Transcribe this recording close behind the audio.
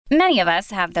Many of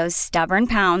us have those stubborn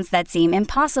pounds that seem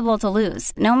impossible to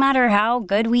lose, no matter how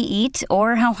good we eat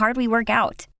or how hard we work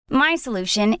out. My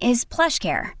solution is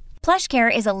PlushCare.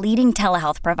 PlushCare is a leading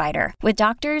telehealth provider with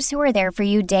doctors who are there for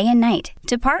you day and night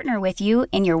to partner with you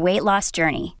in your weight loss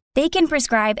journey. They can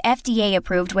prescribe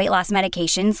FDA-approved weight loss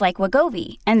medications like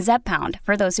Wegovy and Zepbound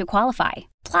for those who qualify.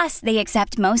 Plus, they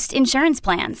accept most insurance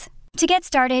plans. To get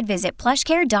started, visit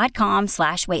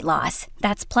plushcare.com/weightloss.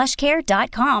 That's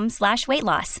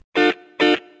plushcare.com/weightloss.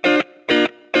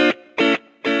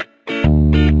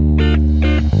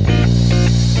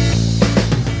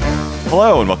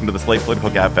 Hello, and welcome to the Slate Political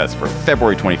Gabfest for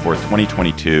February 24th,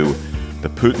 2022, the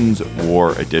Putin's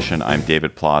War edition. I'm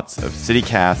David Plotz of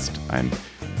CityCast. I'm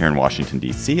here in Washington,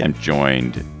 D.C. I'm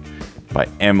joined by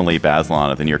Emily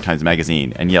Bazelon of the New York Times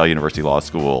Magazine and Yale University Law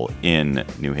School in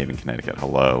New Haven, Connecticut.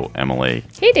 Hello, Emily.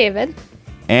 Hey, David.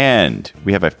 And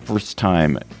we have a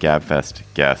first-time Gabfest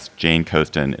guest. Jane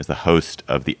Coaston is the host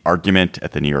of The Argument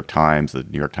at the New York Times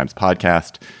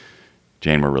podcast.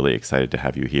 Jane, we're really excited to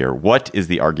have you here. What is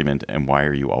The Argument, and why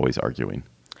are you always arguing?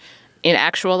 In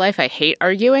actual life, I hate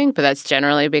arguing, but that's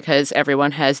generally because everyone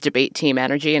has debate team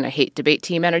energy, and I hate debate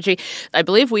team energy. I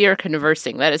believe we are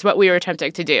conversing. That is what we are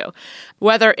attempting to do.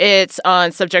 Whether it's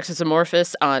on subjects as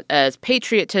amorphous as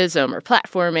patriotism or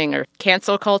platforming or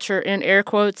cancel culture in air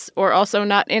quotes, or also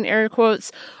not in air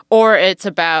quotes, or it's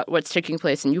about what's taking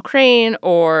place in Ukraine,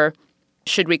 or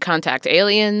should we contact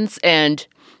aliens? And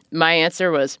my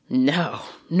answer was no,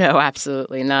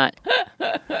 absolutely not.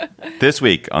 This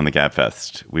week on the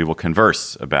Gabfest, we will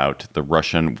converse about the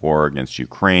Russian war against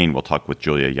Ukraine. We'll talk with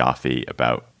Julia Ioffe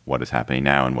about what is happening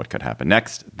now and what could happen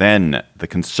next. Then the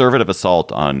conservative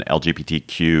assault on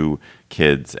LGBTQ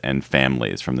kids and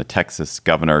families, from the Texas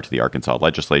governor to the Arkansas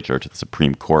legislature to the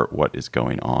Supreme Court. What is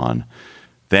going on?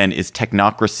 Then, is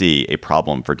technocracy a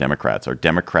problem for Democrats? Are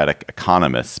Democratic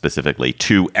economists specifically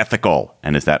too ethical?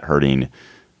 And is that hurting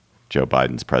Joe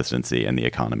Biden's presidency and the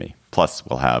economy? Plus,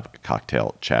 we'll have a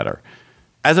cocktail chatter.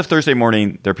 As of Thursday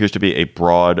morning, there appears to be a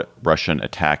broad Russian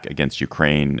attack against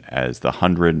Ukraine as the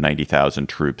 190,000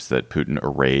 troops that Putin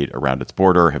arrayed around its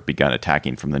border have begun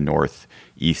attacking from the north,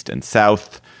 east, and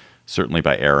south, certainly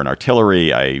by air and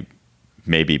artillery.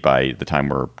 Maybe by the time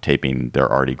we're taping, there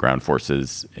are already ground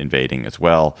forces invading as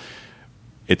well.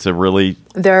 It's a really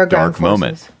dark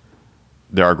moment.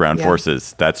 There are ground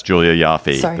forces. That's Julia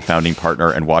Ioffe, the founding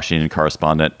partner and Washington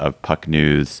correspondent of Puck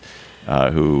News,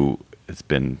 who has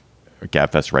been a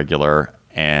Gabfest regular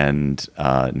and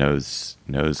knows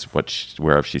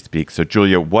whereof she speaks. So,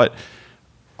 Julia, what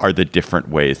are the different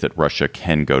ways that Russia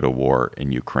can go to war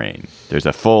in Ukraine? There's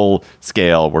a full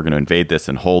scale, we're going to invade this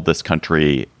and hold this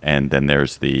country, and then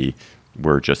there's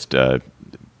we're just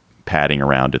padding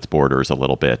around its borders a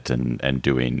little bit and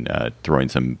doing throwing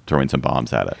some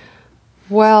bombs at it.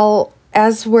 Well,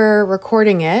 as we're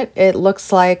recording it, it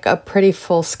looks like a pretty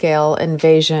full-scale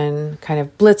invasion, kind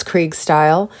of blitzkrieg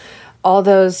style. All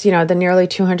those, the nearly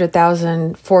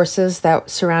 200,000 forces that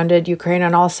surrounded Ukraine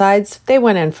on all sides, they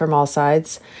went in from all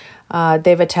sides.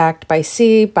 They've attacked by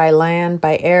sea, by land,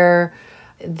 by air.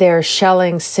 They're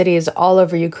shelling cities all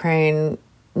over Ukraine,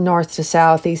 north to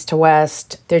south, east to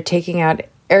west. They're taking out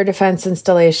air defense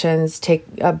installations,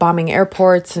 bombing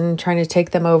airports and trying to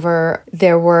take them over.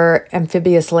 There were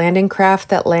amphibious landing craft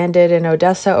that landed in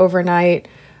Odessa overnight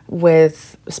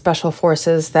with special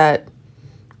forces that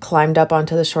climbed up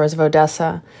onto the shores of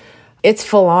Odessa. It's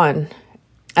full on.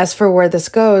 As for where this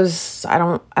goes, I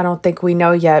don't think we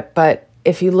know yet, but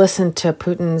if you listen to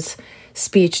Putin's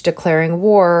speech declaring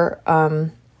war,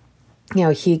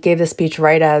 he gave the speech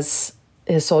right as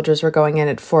his soldiers were going in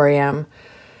at 4 a.m.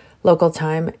 local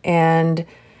time. And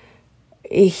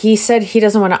he said he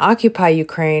doesn't want to occupy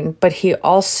Ukraine, but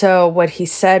what he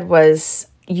said was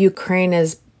Ukraine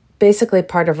is basically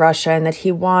part of Russia and that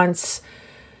he wants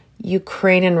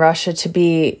Ukraine and Russia to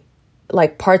be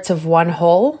like parts of one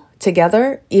whole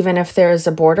together, even if there's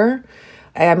a border.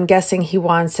 I'm guessing he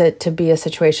wants it to be a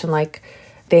situation like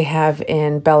they have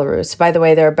in Belarus. By the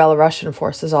way, there are Belarusian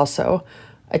forces also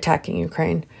attacking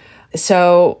Ukraine.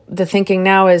 So the thinking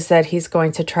now is that he's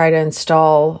going to try to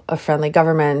install a friendly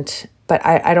government, but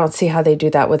I don't see how they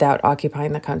do that without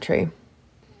occupying the country.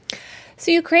 So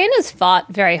Ukraine has fought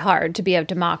very hard to be a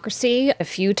democracy a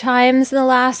few times in the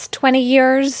last 20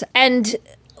 years. And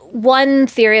one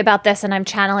theory about this, and I'm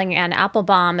channeling Anne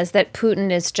Applebaum, is that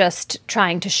Putin is just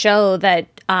trying to show that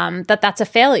that's a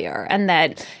failure and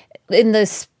that in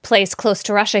this place close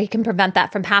to Russia, he can prevent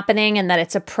that from happening and that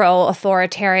it's a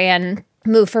pro-authoritarian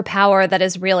move for power that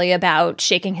is really about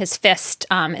shaking his fist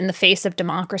in the face of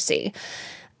democracy.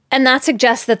 And that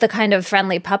suggests that the kind of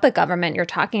friendly puppet government you're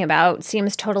talking about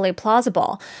seems totally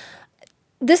plausible.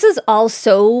 This is all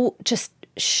so just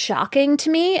shocking to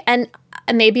me, and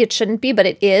maybe it shouldn't be, but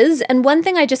it is. And one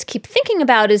thing I just keep thinking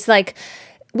about is like,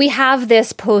 we have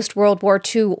this post-World War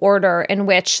II order in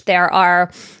which there are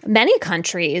many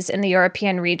countries in the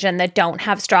European region that don't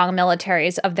have strong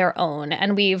militaries of their own.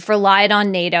 And we've relied on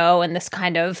NATO and this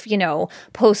kind of,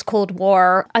 post-Cold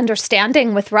War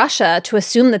understanding with Russia to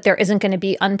assume that there isn't going to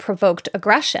be unprovoked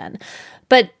aggression.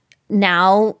 But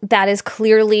now that is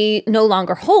clearly no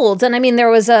longer holds. And I mean, there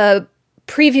was a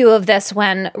preview of this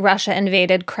when Russia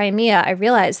invaded Crimea. I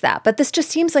realized that. But this just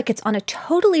seems like it's on a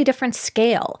totally different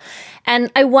scale. And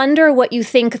I wonder what you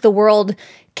think the world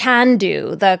can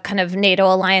do, the kind of NATO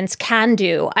alliance can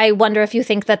do. I wonder if you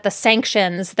think that the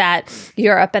sanctions that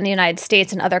Europe and the United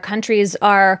States and other countries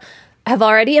have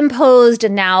already imposed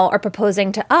and now are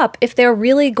proposing to up, if they're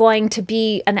really going to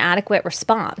be an adequate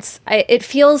response. It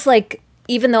feels like,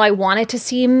 even though I want it to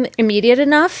seem immediate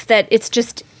enough, that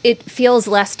it feels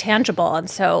less tangible. And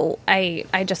so I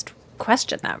just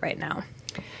question that right now.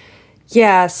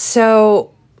 Yeah,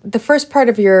 so the first part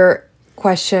of your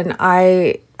question,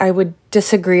 I would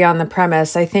disagree on the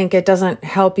premise. I think it doesn't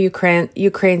help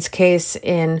Ukraine's case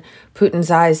in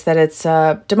Putin's eyes that it's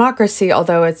a democracy,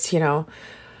 although it's,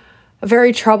 a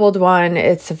very troubled one.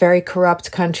 It's a very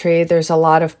corrupt country. There's a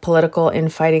lot of political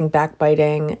infighting,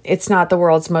 backbiting. It's not the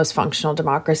world's most functional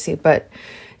democracy, but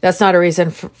that's not a reason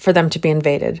for them to be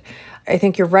invaded. I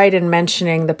think you're right in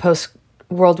mentioning the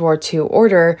post-World War II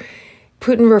order.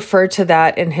 Putin referred to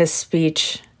that in his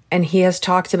speech, and he has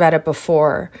talked about it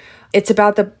before. It's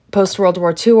about the post-World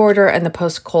War II order and the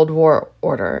post-Cold War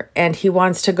order, and he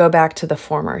wants to go back to the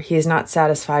former. He's not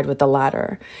satisfied with the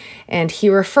latter. And he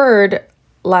referred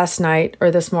last night or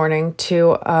this morning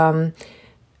to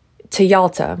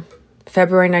Yalta,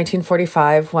 February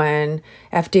 1945, when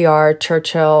FDR,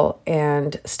 Churchill,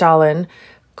 and Stalin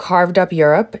carved up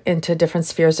Europe into different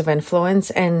spheres of influence,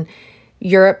 and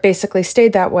Europe basically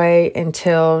stayed that way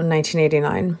until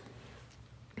 1989.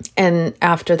 And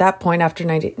after that point, after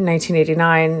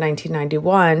 1989,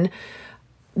 1991,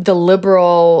 the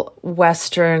liberal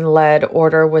Western-led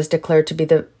order was declared to be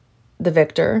the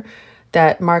victor.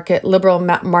 That liberal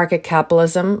market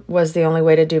capitalism was the only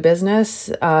way to do business.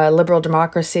 Liberal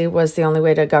democracy was the only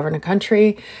way to govern a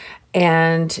country.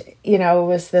 And, it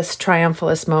was this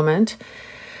triumphalist moment.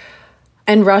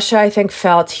 And Russia, I think,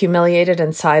 felt humiliated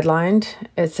and sidelined.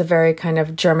 It's a very kind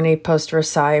of Germany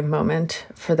post-Versailles moment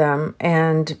for them.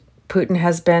 And Putin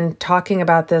has been talking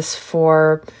about this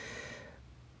for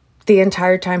the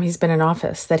entire time he's been in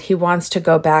office, that he wants to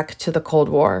go back to the Cold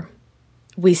War.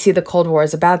 We see the Cold War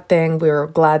as a bad thing. We were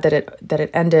glad that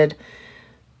it ended.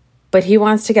 But he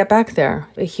wants to get back there.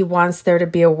 He wants there to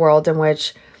be a world in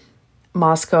which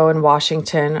Moscow and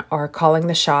Washington are calling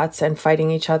the shots and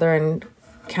fighting each other and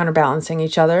counterbalancing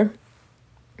each other.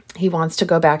 He wants to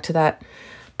go back to that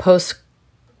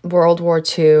post-World War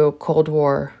II Cold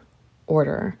War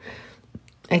order.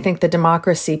 I think the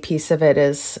democracy piece of it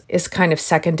is kind of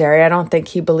secondary. I don't think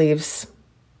he believes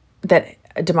that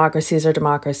democracies are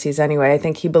democracies anyway. I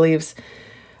think he believes,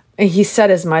 he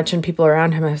said as much, and people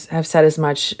around him have said as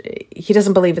much, he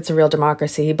doesn't believe it's a real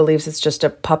democracy. He believes it's just a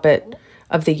puppet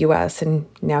of the U.S., and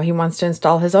now he wants to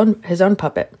install his own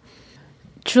puppet.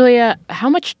 Julia,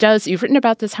 you've written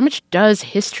about this, how much does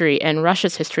history and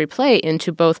Russia's history play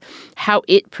into both how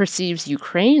it perceives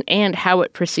Ukraine and how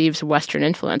it perceives Western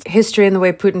influence? History and the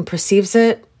way Putin perceives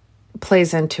it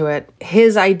plays into it.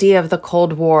 His idea of the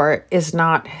Cold War is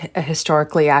not a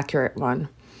historically accurate one.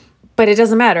 But it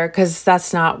doesn't matter, because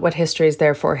that's not what history is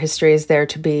there for. History is there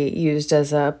to be used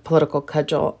as a political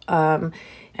cudgel.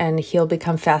 And he'll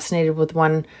become fascinated with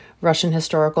one Russian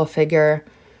historical figure.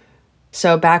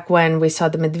 So back when we saw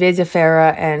the Medvedev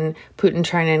era and Putin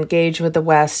trying to engage with the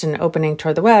West and opening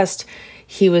toward the West,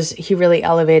 he really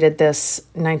elevated this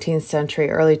 19th century,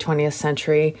 early 20th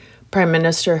century prime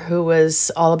minister who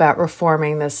was all about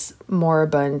reforming this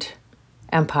moribund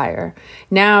empire.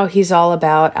 Now he's all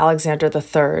about Alexander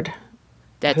III.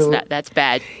 That's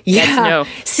bad. Yeah. That's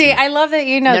no. See, I love that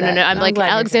you know that. No. I'm like,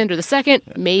 Alexander II?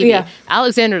 Maybe. Yeah.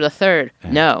 Alexander III?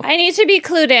 No. I need to be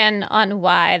clued in on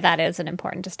why that is an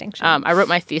important distinction. I wrote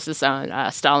my thesis on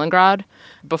Stalingrad.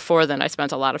 Before then, I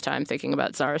spent a lot of time thinking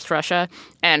about Tsarist Russia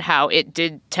and how it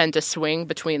did tend to swing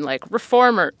between like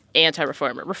reformer,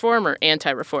 anti-reformer, reformer,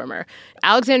 anti-reformer.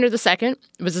 Alexander II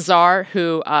was a czar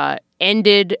who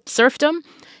ended serfdom.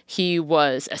 He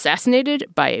was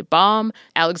assassinated by a bomb.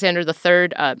 Alexander III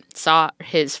saw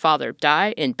his father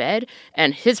die in bed,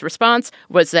 and his response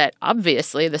was that,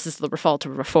 obviously, this is the fault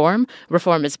of reform.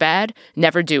 Reform is bad.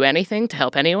 Never do anything to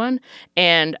help anyone.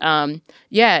 And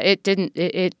it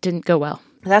didn't go well.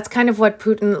 That's kind of what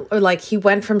Putin, like, he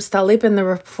went from Stolypin the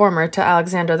reformer to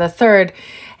Alexander III.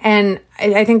 And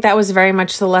I think that was very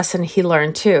much the lesson he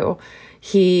learned, too.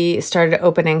 He started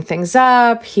opening things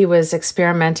up. He was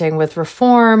experimenting with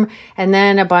reform. And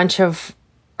then a bunch of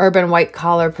urban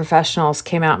white-collar professionals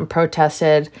came out and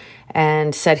protested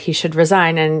and said he should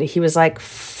resign. And he was like,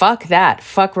 fuck that.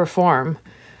 Fuck reform.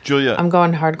 Julia, I'm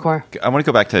going hardcore. I want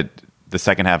to go back to the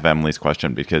second half of Emily's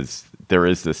question, because there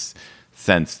is this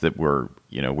sense that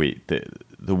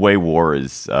the way war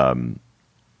is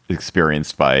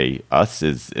experienced by us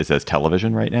is as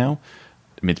television right now.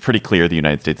 I mean, it's pretty clear the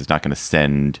United States is not going to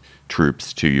send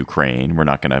troops to Ukraine. We're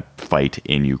not going to fight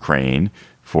in Ukraine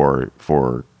for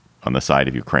on the side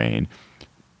of Ukraine.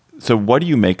 So what do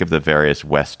you make of the various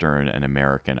Western and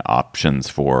American options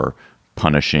for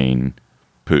punishing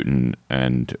Putin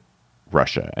and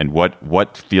Russia? And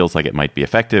what feels like it might be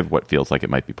effective? What feels like it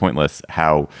might be pointless?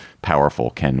 How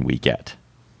powerful can we get?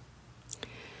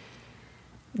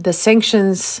 The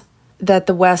sanctions that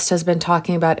the West has been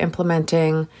talking about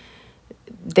implementing,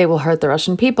 they will hurt the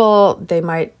Russian people. They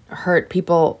might hurt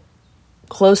people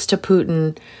close to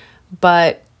Putin.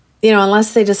 But,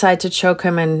 unless they decide to choke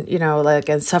him and,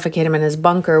 and suffocate him in his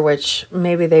bunker, which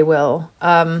maybe they will,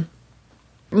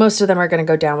 most of them are going to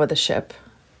go down with the ship.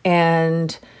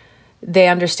 And they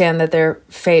understand that their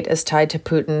fate is tied to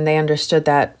Putin. They understood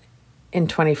that in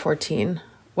 2014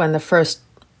 when the first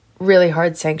really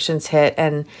hard sanctions hit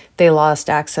and they lost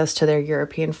access to their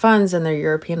European funds and their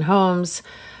European homes,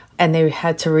 and they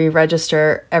had to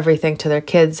re-register everything to their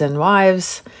kids and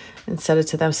wives instead of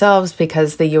to themselves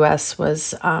because the U.S.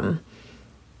 was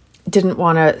didn't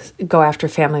want to go after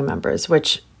family members,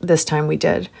 which this time we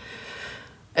did.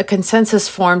 A consensus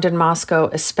formed in Moscow,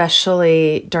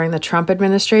 especially during the Trump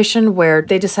administration, where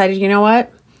they decided, you know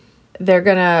what, they're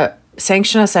going to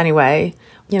sanction us anyway.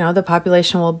 The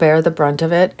population will bear the brunt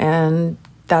of it, and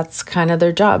that's kind of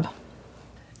their job.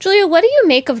 Julia, what do you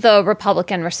make of the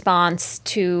Republican response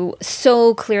to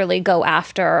so clearly go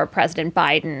after President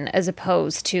Biden as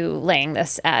opposed to laying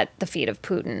this at the feet of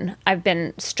Putin? I've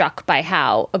been struck by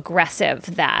how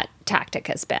aggressive that tactic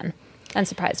has been and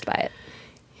surprised by it.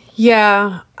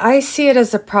 Yeah, I see it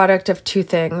as a product of two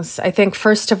things. I think,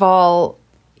 first of all,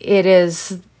 it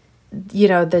is,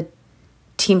 the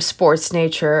team sports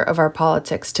nature of our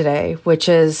politics today, which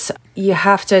is you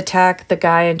have to attack the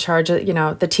guy in charge of,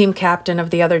 the team captain of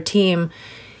the other team,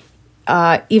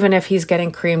 even if he's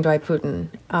getting creamed by Putin.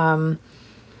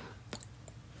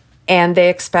 And they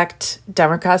expect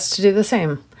Democrats to do the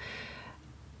same.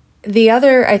 The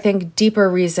other, I think, deeper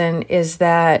reason is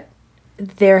that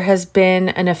there has been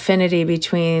an affinity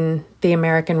between the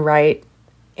American right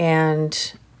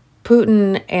and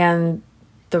Putin and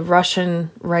the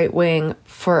Russian right wing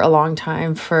for a long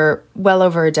time, for well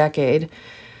over a decade.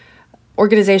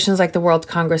 Organizations like the World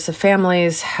Congress of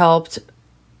Families helped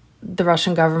the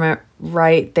Russian government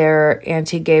write their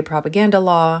anti-gay propaganda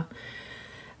law.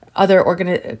 Other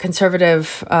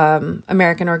conservative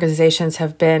American organizations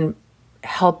have been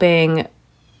helping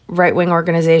right-wing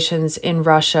organizations in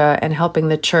Russia and helping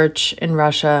the church in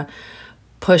Russia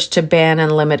push to ban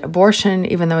and limit abortion,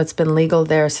 even though it's been legal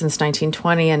there since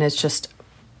 1920 and it's just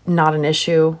not an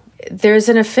issue. There's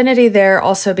an affinity there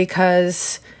also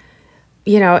because,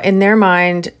 in their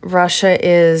mind, Russia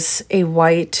is a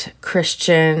white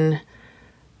Christian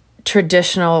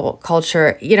traditional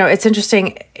culture. It's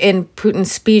interesting, in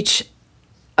Putin's speech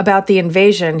about the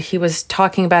invasion, he was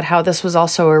talking about how this was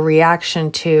also a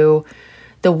reaction to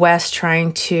the West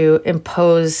trying to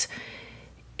impose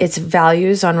its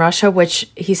values on Russia, which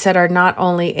he said are not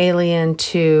only alien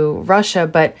to Russia,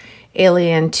 but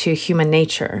alien to human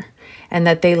nature, and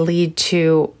that they lead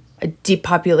to a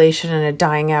depopulation and a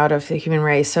dying out of the human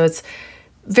race. So it's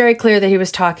very clear that he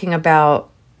was talking about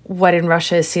what in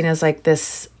Russia is seen as like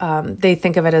this, they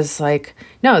think of it as like,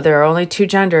 no, there are only two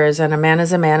genders and a man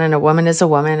is a man and a woman is a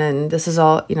woman. And this is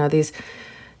all, this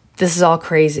is all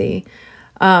crazy.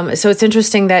 So it's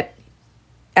interesting that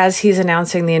as he's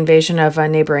announcing the invasion of a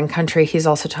neighboring country, he's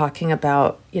also talking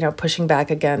about, pushing back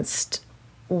against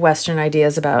Western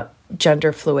ideas about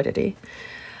gender fluidity.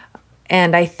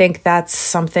 And I think that's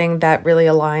something that really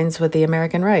aligns with the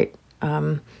American right.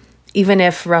 Even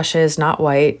if Russia is not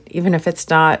white, even if it's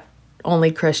not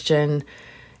only Christian,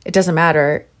 it doesn't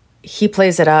matter. He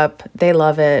plays it up, they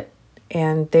love it,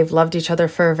 and they've loved each other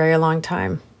for a very long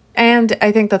time. And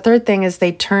I think the third thing is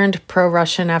they turned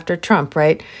pro-Russian after Trump,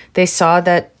 right? They saw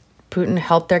that Putin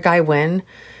helped their guy win.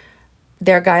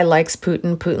 Their guy likes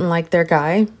Putin. Putin liked their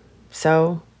guy.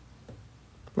 So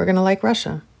we're going to like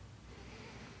Russia.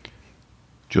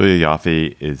 Julia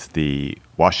Ioffe is the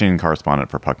Washington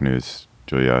correspondent for Puck News.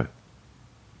 Julia,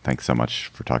 thanks so much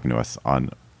for talking to us on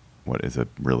what is a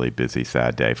really busy,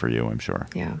 sad day for you, I'm sure.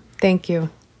 Yeah, thank you.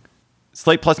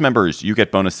 Slate Plus members, you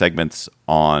get bonus segments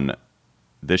on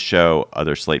this show,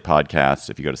 other Slate podcasts.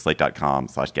 If you go to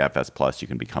slate.com/GabFest Plus, you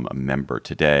can become a member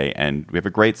today. And we have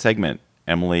a great segment.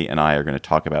 Emily and I are going to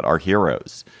talk about our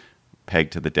heroes,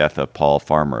 pegged to the death of Paul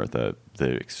Farmer, the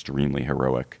extremely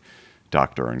heroic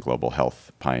doctor and global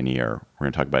health pioneer. We're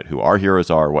going to talk about who our heroes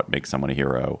are, what makes someone a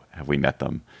hero, have we met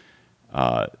them?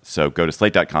 So go to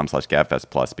slate.com/GabFest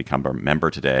Plus, become a member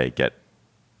today, get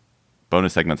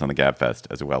bonus segments on the GabFest,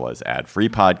 as well as ad-free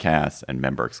podcasts and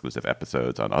member-exclusive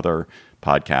episodes on other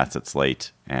podcasts at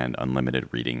Slate and unlimited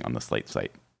reading on the Slate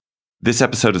site. This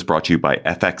episode is brought to you by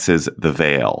FX's The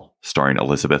Veil, starring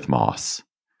Elizabeth Moss.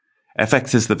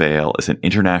 FX's The Veil is an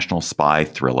international spy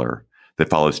thriller that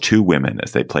follows two women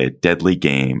as they play a deadly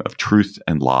game of truth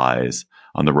and lies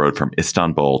on the road from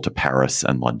Istanbul to Paris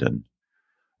and London.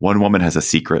 One woman has a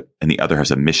secret and the other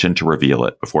has a mission to reveal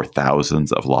it before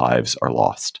thousands of lives are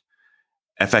lost.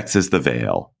 FX's The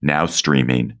Veil, now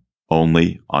streaming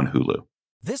only on Hulu.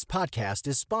 This podcast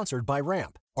is sponsored by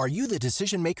Ramp. Are you the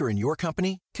decision maker in your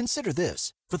company? Consider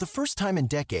this. For the first time in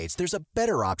decades, there's a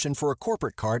better option for a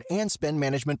corporate card and spend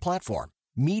management platform.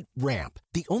 Meet Ramp,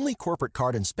 the only corporate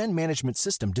card and spend management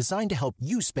system designed to help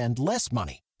you spend less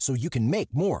money so you can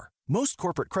make more. Most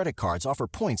corporate credit cards offer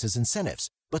points as incentives,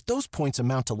 but those points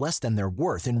amount to less than their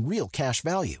worth in real cash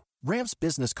value. Ramp's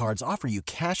business cards offer you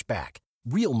cash back,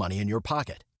 real money in your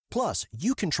pocket. Plus,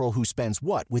 you control who spends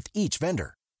what with each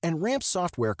vendor. And Ramp's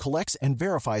software collects and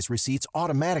verifies receipts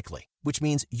automatically, which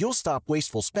means you'll stop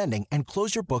wasteful spending and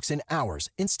close your books in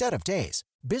hours instead of days.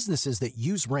 Businesses that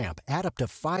use Ramp add up to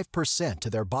 5% to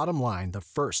their bottom line the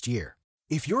first year.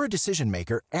 If you're a decision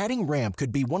maker, adding Ramp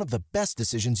could be one of the best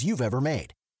decisions you've ever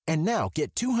made. And now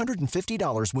get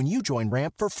 $250 when you join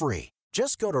Ramp for free.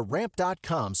 Just go to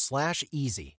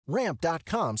ramp.com/easy.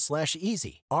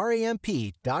 Ramp.com/easy.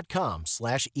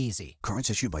 RAMP.com/easy. Cards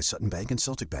issued by Sutton Bank and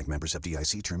Celtic Bank, members of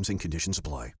FDIC. Terms and conditions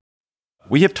apply.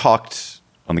 We have talked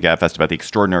on the GabFest about the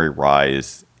extraordinary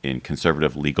rise in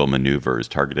conservative legal maneuvers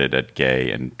targeted at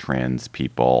gay and trans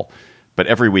people. But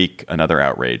every week, another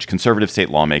outrage. Conservative state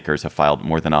lawmakers have filed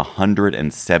more than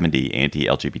 170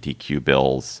 anti-LGBTQ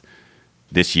bills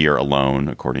this year alone,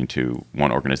 according to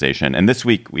one organization. And this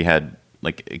week, we had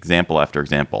example after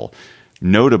example.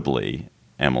 Notably,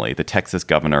 Emily, the Texas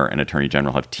governor and attorney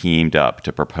general have teamed up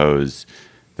to propose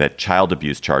that child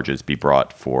abuse charges be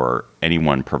brought for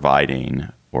anyone providing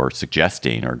or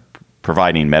suggesting or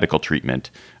providing medical treatment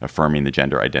affirming the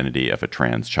gender identity of a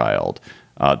trans child.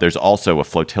 There's also a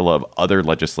flotilla of other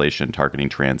legislation targeting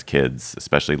trans kids,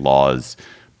 especially laws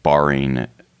barring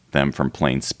them from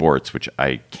playing sports, which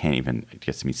I can't even, it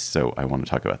gets me so, I want to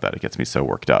talk about that. It gets me so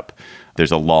worked up.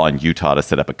 There's a law in Utah to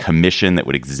set up a commission that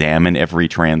would examine every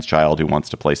trans child who wants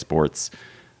to play sports.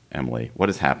 Emily, what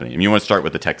is happening? I mean, you want to start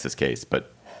with the Texas case,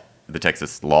 but the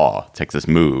Texas law, Texas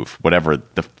move, whatever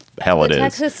the hell it is.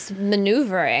 Texas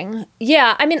maneuvering.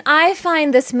 Yeah, I mean, I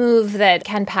find this move that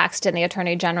Ken Paxton, the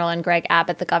Attorney General, and Greg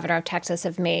Abbott, the governor of Texas,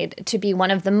 have made to be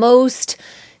one of the most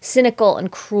cynical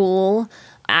and cruel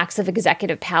acts of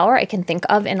executive power I can think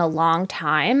of in a long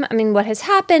time. I mean, what has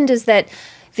happened is that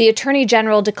the Attorney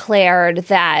General declared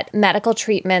that medical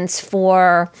treatments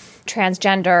for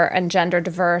transgender and gender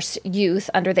diverse youth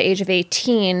under the age of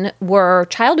 18 were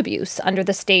child abuse under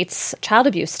the state's child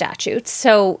abuse statutes.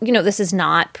 So, this has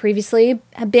not previously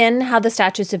been how the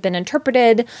statutes have been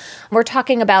interpreted. We're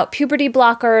talking about puberty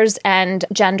blockers and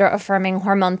gender affirming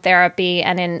hormone therapy,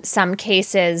 and in some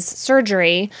cases,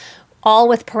 surgery, all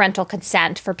with parental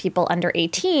consent for people under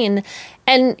 18.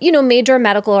 And, major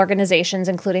medical organizations,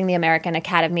 including the American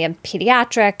Academy of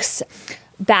Pediatrics,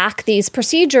 back these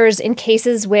procedures in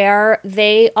cases where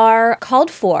they are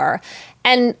called for.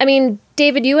 And, I mean,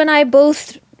 David, you and I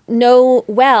both know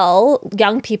well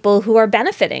young people who are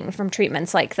benefiting from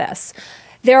treatments like this.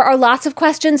 There are lots of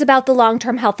questions about the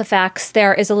long-term health effects.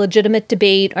 There is a legitimate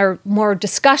debate or more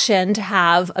discussion to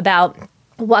have about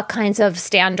what kinds of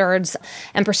standards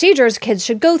and procedures kids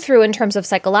should go through in terms of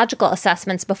psychological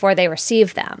assessments before they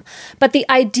receive them. But the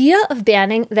idea of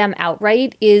banning them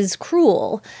outright is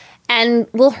cruel and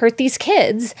will hurt these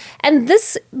kids. And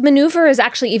this maneuver is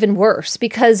actually even worse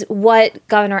because what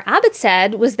Governor Abbott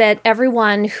said was that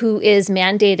everyone who is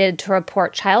mandated to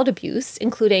report child abuse,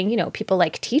 including, people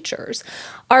like teachers,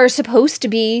 are supposed to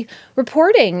be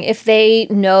reporting if they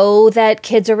know that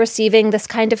kids are receiving this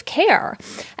kind of care.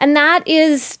 And that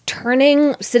is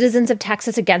turning citizens of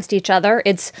Texas against each other.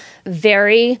 It's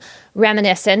very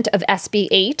reminiscent of SB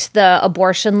 8, the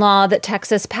abortion law that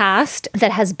Texas passed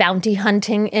that has bounty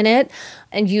hunting in it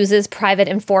and uses private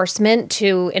enforcement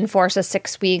to enforce a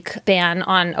 6-week ban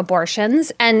on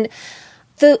abortions. And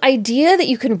the idea that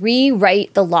you can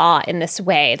rewrite the law in this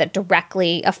way that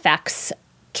directly affects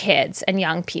kids and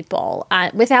young people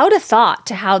without a thought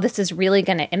to how this is really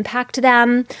going to impact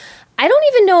them. I don't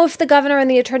even know if the governor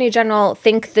and the attorney general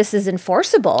think this is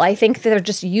enforceable. I think they're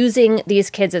just using these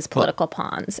kids as political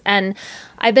pawns. And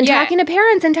I've been talking to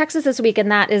parents in Texas this week,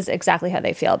 and that is exactly how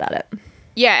they feel about it.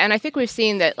 Yeah, and I think we've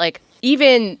seen that, like,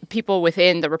 even people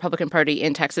within the Republican Party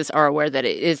in Texas are aware that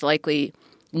it is likely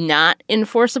not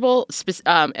enforceable,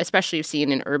 especially you've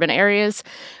seen in urban areas,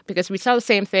 because we saw the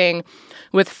same thing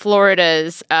with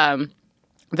Florida's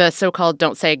the so-called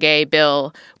Don't Say Gay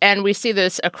bill. And we see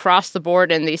this across the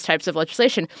board in these types of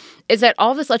legislation, is that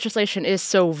all this legislation is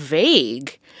so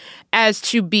vague as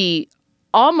to be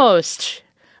almost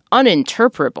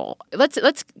uninterpretable.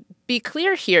 Let's be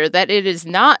clear here that it is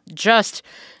not just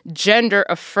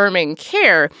gender-affirming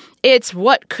care. It's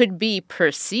what could be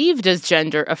perceived as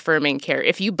gender-affirming care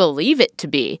if you believe it to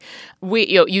be.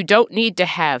 You don't need to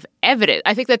have evidence.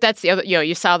 I think that's the other,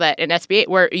 you saw that in SB 8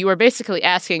 where you were basically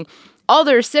asking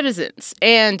other citizens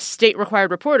and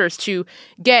state-required reporters to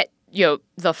get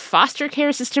the foster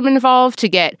care system involved, to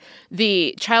get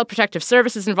the Child Protective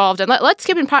Services involved. And let's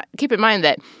keep in mind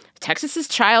that Texas's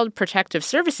Child Protective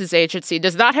Services Agency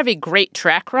does not have a great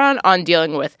track record on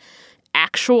dealing with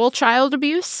actual child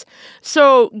abuse.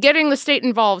 So getting the state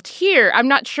involved here, I'm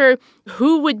not sure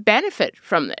who would benefit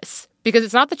from this, because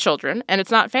it's not the children and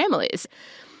it's not families.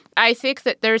 I think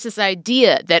that there's this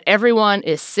idea that everyone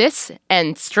is cis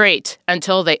and straight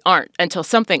until they aren't, until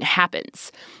something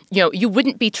happens. You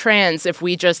wouldn't be trans if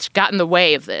we just got in the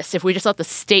way of this, if we just let the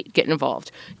state get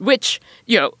involved, which,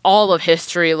 all of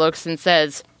history looks and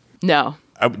says, no.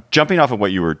 Jumping off of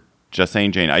what you were just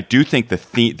saying, Jane, I do think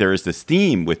there is this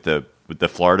theme with the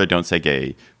Florida Don't Say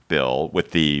Gay bill,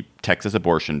 with the Texas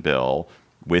abortion bill,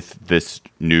 with this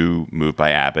new move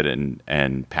by Abbott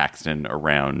and Paxton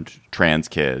around trans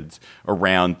kids,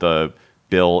 around the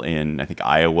bill in, I think,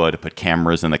 Iowa to put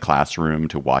cameras in the classroom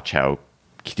to watch how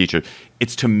teachers.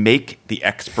 It's to make the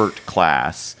expert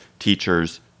class,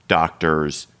 teachers,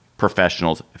 doctors,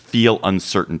 professionals, feel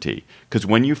uncertainty. Because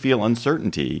when you feel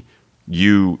uncertainty,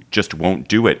 you just won't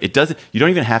do it. You don't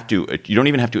even have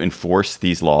to enforce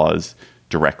these laws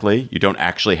directly. You don't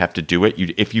actually have to do it.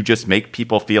 If you just make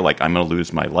people feel like, I'm going to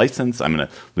lose my license, I'm going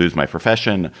to lose my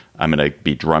profession, I'm going to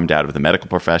be drummed out of the medical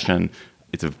profession,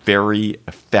 it's a very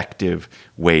effective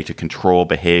way to control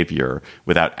behavior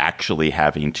without actually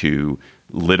having to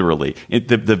literally.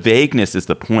 The vagueness is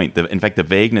the point. In fact, the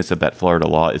vagueness of that Florida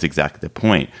law is exactly the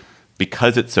point.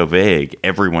 Because it's so vague,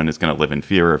 everyone is going to live in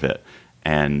fear of it.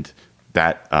 And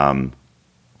that,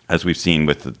 as we've seen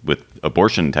with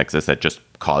abortion in Texas, that just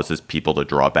causes people to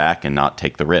draw back and not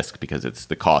take the risk because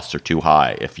the costs are too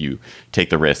high if you take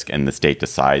the risk and the state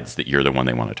decides that you're the one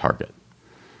they want to target.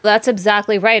 That's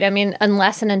exactly right. I mean,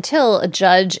 unless and until a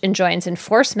judge enjoins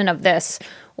enforcement of this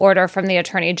order from the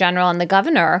attorney general and the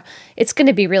governor, it's going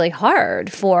to be really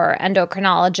hard for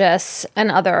endocrinologists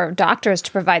and other doctors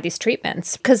to provide these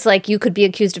treatments because, you could be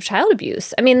accused of child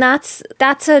abuse. I mean, that's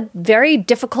a very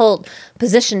difficult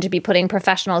position to be putting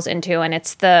professionals into, and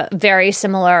it's the very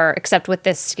similar, except with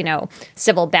this,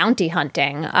 civil bounty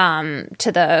hunting,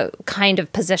 to the kind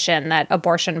of position that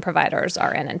abortion providers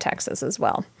are in Texas as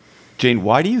well. Jane,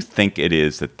 why do you think it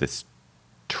is that the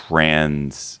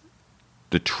trans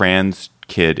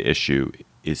kid issue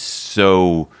is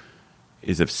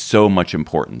of so much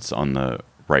importance on the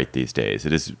right these days?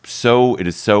 It is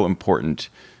so important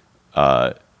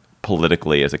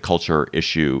politically as a culture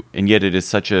issue, and yet it is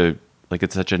such a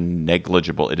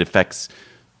negligible. It affects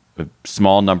a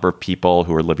small number of people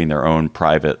who are living their own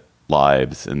private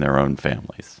lives in their own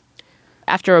families.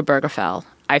 After Obergefell,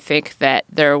 I think that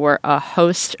there were a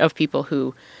host of people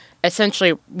who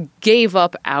essentially gave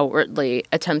up outwardly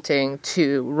attempting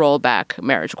to roll back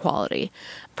marriage equality.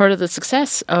 Part of the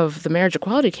success of the marriage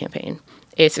equality campaign,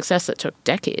 a success that took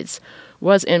decades,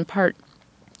 was in part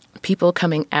people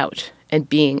coming out and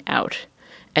being out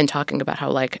and talking about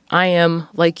how, I am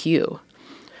like you.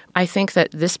 I think that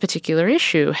this particular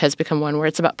issue has become one where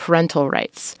it's about parental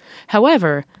rights.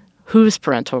 However, whose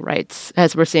parental rights,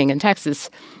 as we're seeing in Texas,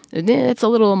 it's a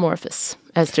little amorphous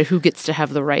as to who gets to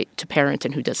have the right to parent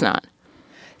and who does not.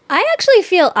 I actually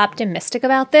feel optimistic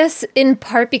about this, in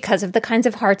part because of the kinds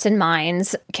of Hearts and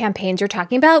Minds campaigns you're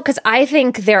talking about, because I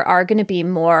think there are going to be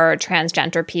more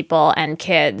transgender people and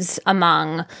kids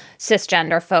among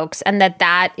cisgender folks, and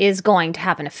that is going to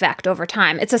have an effect over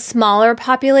time. It's a smaller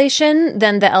population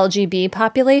than the LGB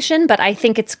population, but I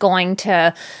think it's going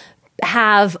to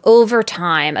have over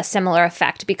time a similar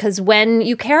effect, because when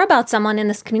you care about someone in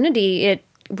this community, it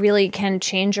really can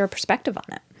change your perspective on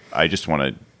it. I just want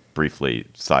to briefly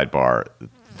sidebar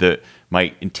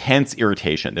my intense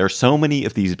irritation. There are so many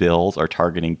of these bills are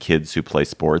targeting kids who play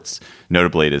sports.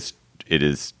 Notably, it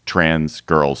is trans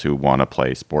girls who want to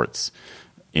play sports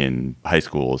in high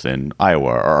schools in Iowa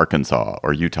or Arkansas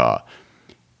or Utah.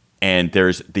 And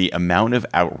there's the amount of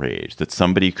outrage that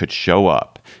somebody could show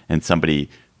up, and somebody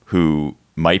who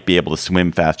might be able to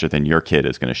swim faster than your kid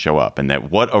is going to show up, and that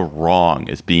what a wrong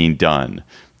is being done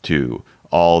to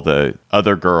all the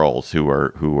other girls who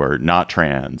are not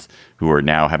trans, who are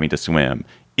now having to swim.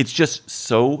 It's just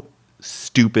so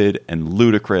stupid and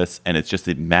ludicrous, and it's just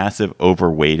a massive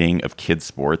overweighting of kids'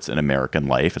 sports in American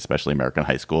life, especially American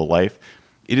high school life.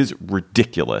 It is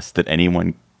ridiculous that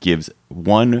anyone gives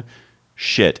one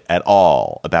shit at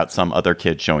all about some other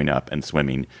kid showing up and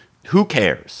swimming. Who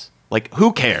cares? Like,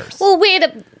 who cares? Well, wait,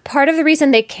 part of the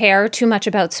reason they care too much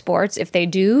about sports, if they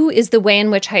do, is the way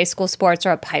in which high school sports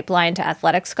are a pipeline to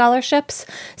athletic scholarships.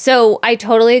 So I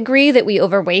totally agree that we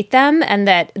overweight them and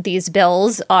that these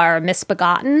bills are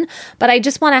misbegotten. But I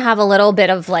just want to have a little bit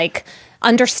of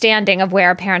understanding of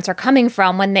where parents are coming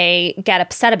from when they get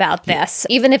upset about this.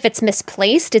 Even if it's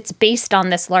misplaced, it's based on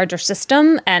this larger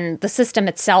system, and the system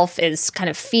itself is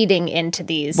kind of feeding into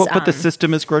these. Well, but the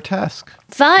system is grotesque.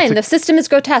 Fine, the system is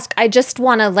grotesque. I just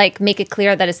want to make it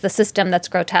clear that it's the system that's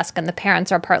grotesque, and the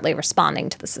parents are partly responding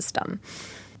to the system.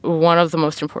 One of the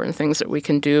most important things that we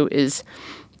can do is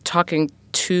talking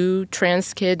to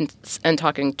trans kids and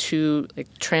talking to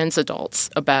trans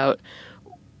adults about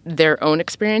their own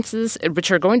experiences, which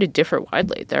are going to differ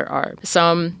widely. There are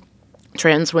some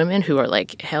trans women who are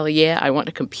like, hell yeah, I want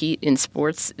to compete in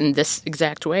sports in this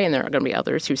exact way. And there are going to be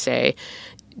others who say,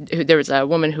 there was a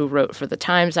woman who wrote for the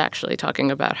Times actually talking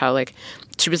about how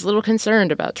she was a little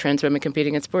concerned about trans women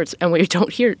competing in sports. And we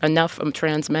don't hear enough of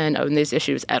trans men on these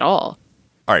issues at all.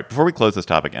 All right, before we close this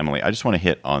topic, Emily, I just want to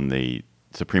hit on the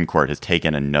Supreme Court has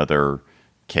taken another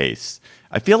case.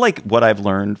 I feel like what I've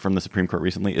learned from the Supreme Court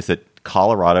recently is that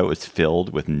Colorado is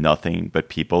filled with nothing but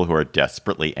people who are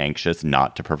desperately anxious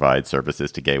not to provide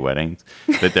services to gay weddings.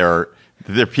 That there are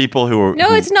people who are...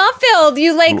 No, it's not filled.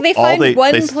 They find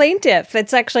one plaintiff.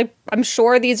 It's actually, I'm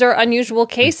sure these are unusual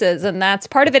cases, and that's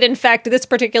part of it. In fact, this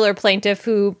particular plaintiff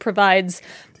who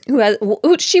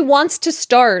she wants to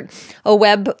start a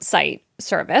website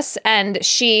service, and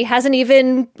she hasn't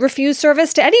even refused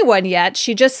service to anyone yet.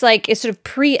 She just is sort of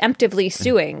preemptively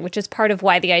suing, which is part of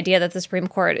why the idea that the Supreme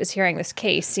Court is hearing this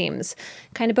case seems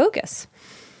kind of bogus.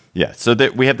 Yeah, so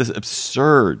that we have this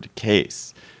absurd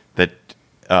case that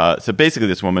so basically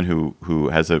this woman who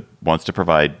wants to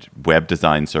provide web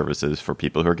design services for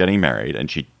people who are getting married,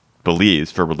 and she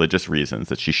believes for religious reasons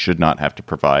that she should not have to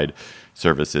provide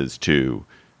services to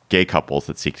gay couples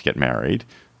that seek to get married.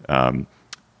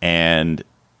 And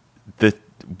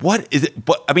what is it?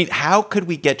 How could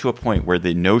we get to a point where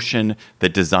the notion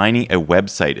that designing a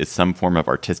website is some form of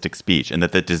artistic speech, and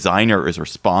that the designer is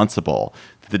responsible,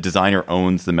 the designer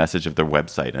owns the message of their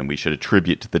website, and we should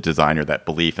attribute to the designer that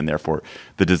belief, and therefore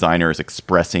the designer is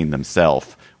expressing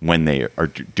themselves when they are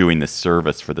doing this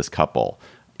service for this couple?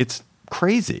 It's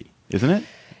crazy, isn't it?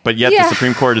 But yet the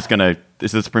Supreme Court is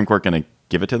the Supreme Court going to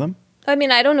give it to them? I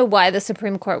mean, I don't know why the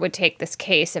Supreme Court would take this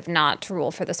case if not to rule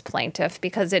for this plaintiff,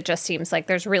 because it just seems like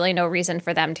there's really no reason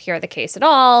for them to hear the case at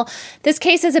all. This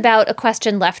case is about a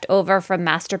question left over from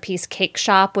Masterpiece Cake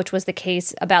Shop, which was the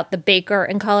case about the baker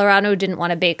in Colorado who didn't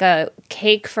want to bake a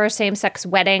cake for a same-sex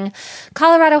wedding.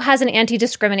 Colorado has an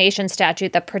anti-discrimination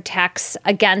statute that protects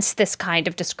against this kind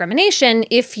of discrimination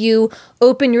if you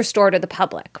open your store to the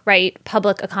public, right?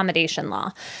 Public accommodation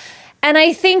law. And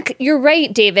I think you're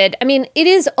right, David. I mean, it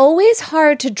is always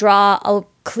hard to draw a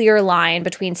clear line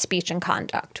between speech and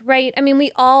conduct, right? I mean,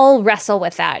 we all wrestle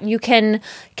with that. You can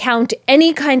count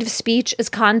any kind of speech as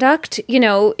conduct,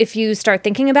 if you start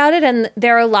thinking about it. And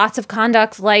there are lots of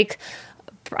conduct providing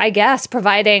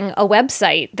a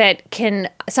website that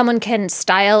someone can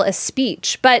style as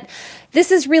speech. But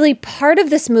this is really part of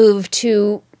this move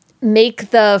to make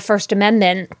the First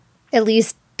Amendment, at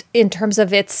least in terms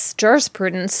of its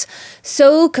jurisprudence,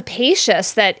 so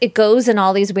capacious that it goes in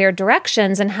all these weird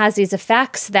directions and has these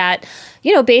effects that,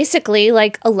 basically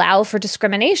allow for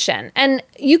discrimination. And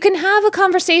you can have a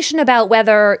conversation about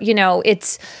whether,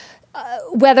 it's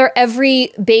whether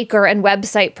every baker and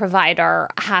website provider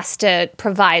has to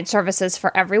provide services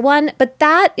for everyone, but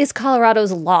that is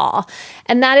Colorado's law.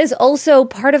 And that is also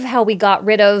part of how we got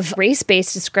rid of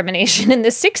race-based discrimination in the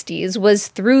 60s was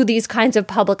through these kinds of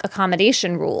public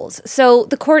accommodation rules. So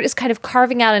the court is kind of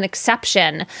carving out an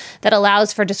exception that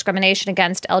allows for discrimination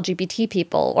against LGBT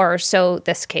people, or so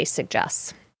this case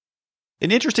suggests. An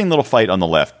interesting little fight on the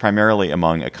left, primarily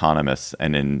among economists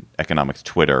and in economics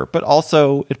Twitter, but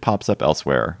also it pops up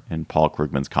elsewhere in Paul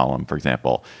Krugman's column, for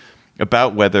example,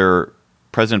 about whether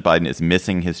President Biden is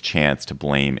missing his chance to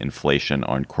blame inflation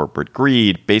on corporate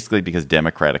greed, basically because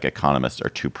Democratic economists are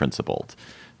too principled.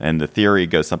 And the theory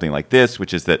goes something like this,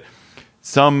 which is that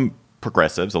some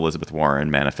progressives, Elizabeth Warren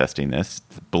manifesting this,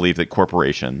 believe that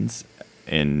corporations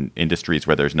in industries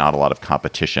where there's not a lot of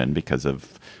competition because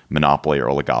of monopoly or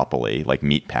oligopoly, like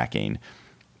meat packing,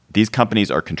 these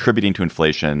companies are contributing to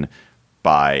inflation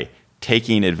by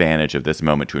taking advantage of this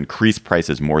moment to increase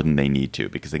prices more than they need to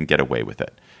because they can get away with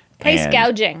it. Price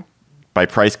gouging. By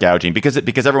price gouging, because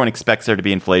everyone expects there to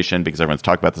be inflation, because everyone's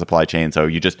talked about the supply chain. So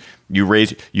you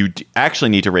actually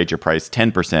need to raise your price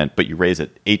 10%, but you raise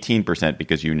it 18%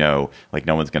 because no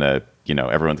one's going to,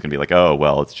 everyone's going to be like, oh,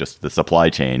 well, it's just the supply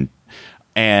chain.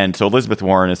 And so Elizabeth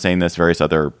Warren is saying this, various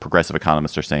other progressive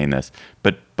economists are saying this,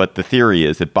 but the theory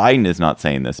is that Biden is not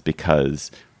saying this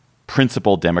because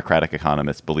principled Democratic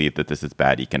economists believe that this is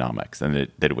bad economics and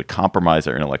that it would compromise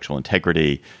their intellectual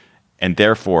integrity. And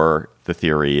therefore, the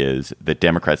theory is that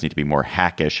Democrats need to be more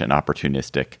hackish and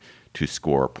opportunistic to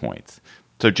score points.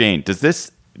 So Jane, this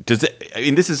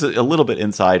is a little bit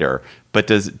insider, but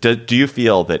do you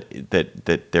feel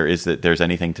that there's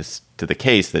anything to the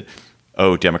case that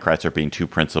Democrats are being too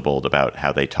principled about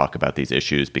how they talk about these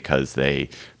issues because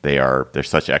they're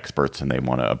such experts and they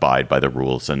want to abide by the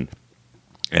rules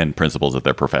and principles of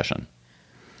their profession?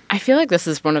 I feel like this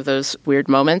is one of those weird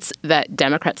moments that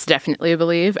Democrats definitely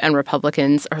believe and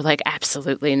Republicans are like,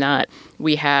 absolutely not.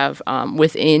 We have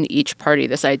within each party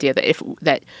this idea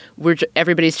that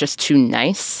everybody's just too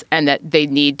nice and that they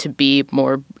need to be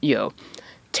more,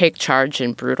 take charge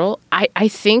and brutal. I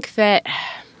think that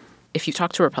if you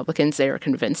talk to Republicans, they are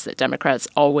convinced that Democrats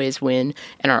always win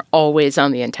and are always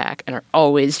on the attack and are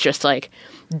always just like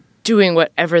doing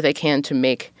whatever they can to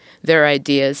make their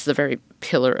ideas the very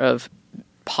pillar of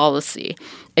policy.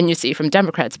 And you see from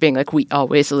Democrats being like, we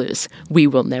always lose. We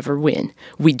will never win.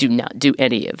 We do not do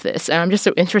any of this. And I'm just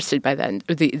so interested by that,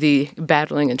 the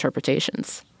battling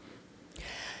interpretations.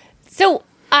 So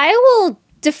I will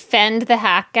defend the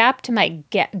hack gap to my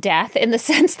death in the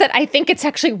sense that I think it's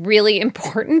actually really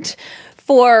important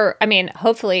for,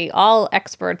 hopefully all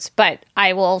experts, but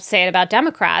I will say it about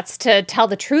Democrats, to tell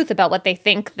the truth about what they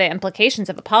think the implications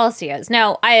of the policy is.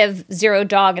 Now, I have zero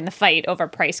dog in the fight over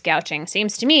price gouging.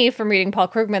 Seems to me, from reading Paul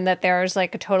Krugman, that there's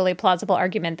like a totally plausible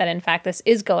argument that, in fact, this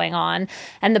is going on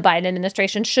and the Biden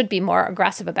administration should be more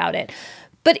aggressive about it.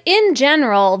 But in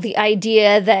general, the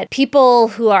idea that people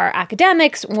who are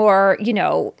academics or,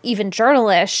 even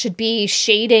journalists should be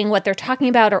shading what they're talking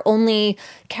about or only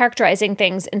characterizing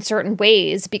things in certain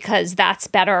ways because that's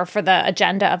better for the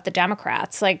agenda of the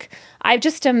Democrats.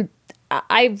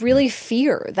 I really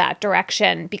fear that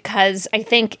direction because I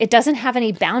think it doesn't have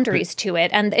any boundaries to it.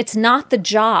 And it's not the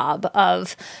job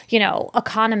of,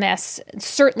 economists,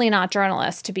 certainly not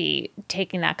journalists, to be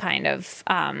taking that kind of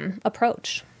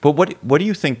approach. But what do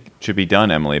you think should be done,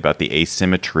 Emily, about the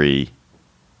asymmetry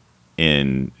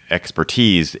in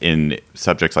expertise in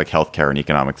subjects like healthcare and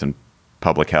economics and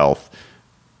public health,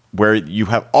 where you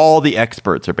have all the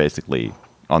experts are basically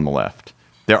on the left?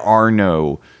 There are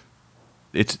no.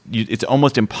 It's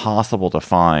almost impossible to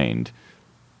find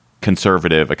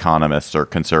conservative economists or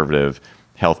conservative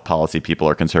health policy people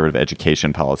or conservative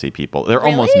education policy people. There are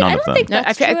almost none of them.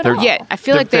 I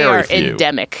feel like they are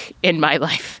endemic in my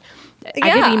life. I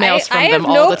get emails from them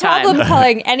all the time. I have no problem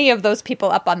calling any of those people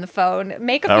up on the phone.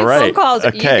 Make a few phone calls.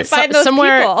 Okay. You can find those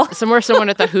people. Someone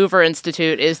at the Hoover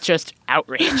Institute is just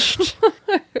outraged.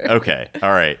 Okay. All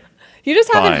right. You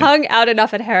just haven't hung out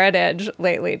enough at Heritage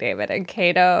lately, David, and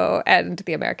Cato and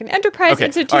the American Enterprise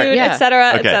Institute, et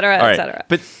cetera, et cetera, et cetera.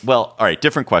 But, all right,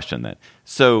 different question then.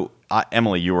 So,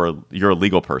 Emily, you're a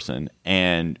legal person,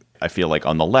 and I feel like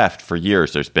on the left for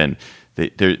years there's been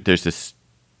there's this.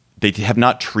 They have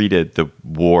not treated the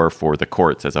war for the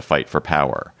courts as a fight for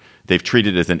power. They've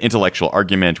treated it as an intellectual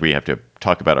argument. We have to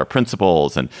talk about our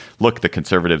principles, and look, the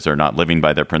conservatives are not living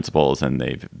by their principles, and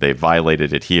they've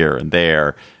violated it here and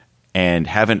there, and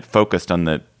haven't focused on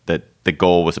the that the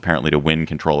goal was apparently to win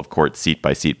control of court seat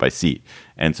by seat by seat.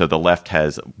 And so the left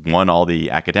has won all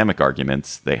the academic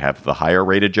arguments. They have the higher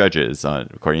rated judges,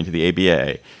 according to the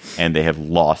ABA, and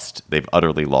they've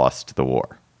utterly lost the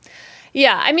war.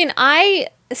 Yeah, I mean,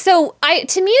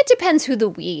 to me, it depends who the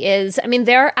we is. I mean,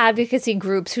 there are advocacy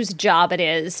groups whose job it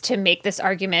is to make this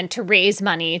argument, to raise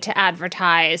money, to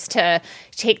advertise, to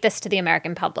take this to the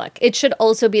American public. It should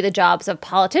also be the jobs of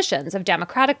politicians, of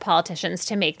Democratic politicians,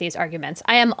 to make these arguments.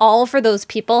 I am all for those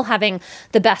people having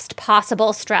the best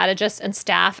possible strategists and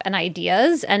staff and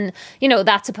ideas. And,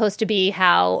 that's supposed to be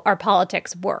how our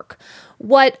politics work.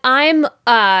 What I'm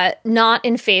not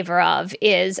in favor of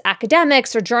is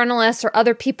academics or journalists or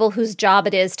other people whose job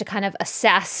it is to kind of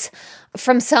assess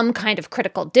from some kind of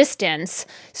critical distance,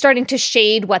 starting to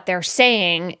shade what they're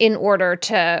saying in order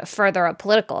to further a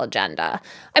political agenda.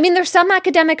 I mean, there's some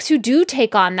academics who do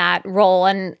take on that role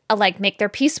and make their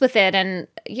peace with it, and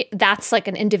that's like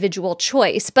an individual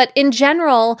choice. But in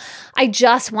general, I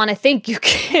just want to think you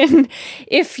can,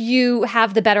 if you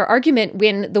have the better argument,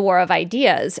 win the war of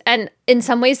ideas. And in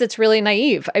some ways, it's really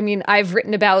naive. I mean, I've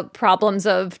written about problems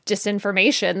of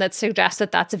disinformation that suggest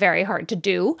that that's very hard to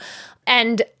do.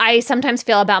 And I sometimes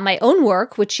feel about my own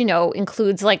work, which,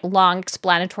 includes long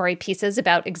explanatory pieces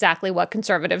about exactly what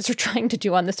conservatives are trying to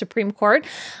do on the Supreme Court.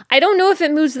 I don't know if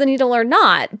it moves the needle or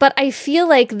not, but I feel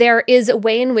like there is a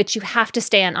way in which you have to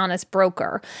stay an honest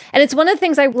broker. And it's one of the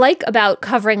things I like about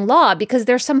covering law, because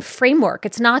there's some framework.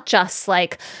 It's not just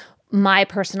my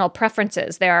personal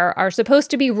preferences. There are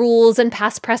supposed to be rules and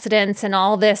past precedents and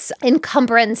all this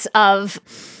encumbrance of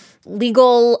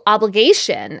legal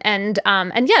obligation and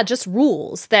just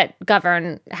rules that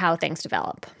govern how things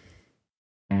develop.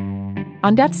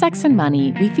 On Death, Sex, and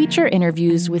Money, we feature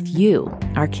interviews with you,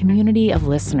 our community of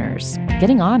listeners,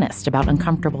 getting honest about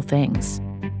uncomfortable things.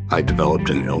 I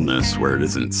developed an illness where it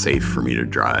isn't safe for me to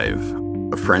drive.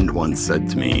 A friend once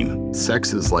said to me,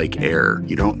 "Sex is like air.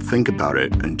 You don't think about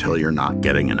it until you're not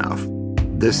getting enough."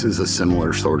 This is a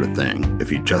similar sort of thing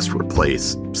if you just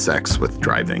replace sex with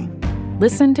driving.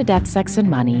 Listen to Death, Sex,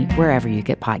 and Money wherever you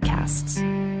get podcasts.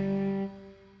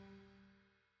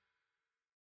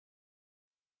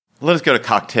 Let us go to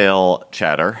cocktail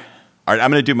chatter. All right, I'm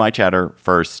going to do my chatter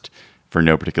first for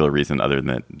no particular reason other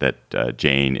than that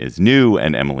Jane is new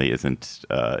and Emily isn't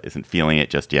feeling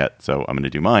it just yet. So I'm going to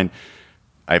do mine.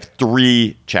 I have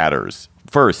 3 chatters.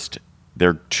 First, there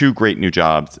are 2 great new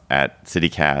jobs at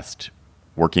CityCast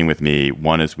working with me.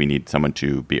 One is we need someone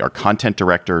to be our content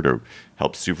director to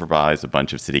help supervise a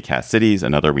bunch of CityCast cities.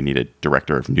 Another, we need a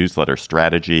director of newsletter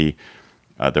strategy.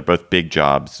 They're both big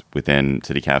jobs within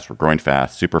CityCast. We're growing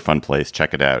fast, super fun place.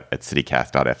 Check it out at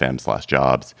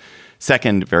citycast.fm/jobs.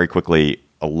 Second, very quickly,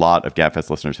 a lot of GabFest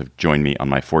listeners have joined me on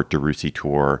my Fort DeRussy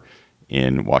tour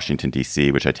in Washington,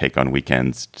 D.C., which I take on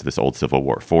weekends to this old Civil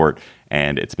War fort.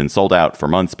 And it's been sold out for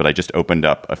months, but I just opened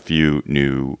up a few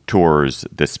new tours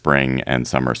this spring and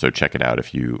summer. So check it out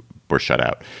if you were shut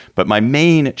out. But my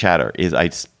main chatter is I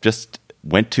just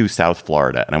went to South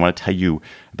Florida, and I want to tell you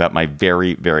about my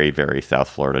very, very, very South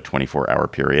Florida 24-hour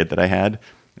period that I had.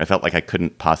 I felt like I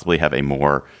couldn't possibly have a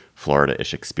more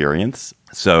Florida-ish experience.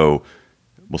 So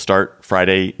we'll start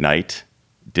Friday night,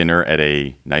 dinner at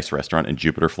a nice restaurant in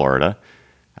Jupiter, Florida.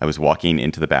 I was walking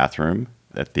into the bathroom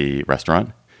at the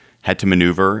restaurant, had to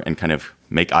maneuver and kind of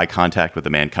make eye contact with the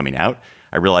man coming out.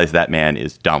 I realized that man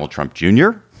is Donald Trump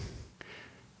Jr.,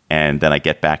 and then I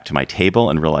get back to my table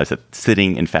and realize that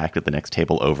sitting, in fact, at the next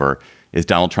table over is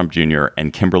Donald Trump Jr.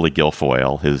 and Kimberly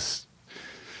Guilfoyle, his,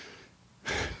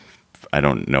 I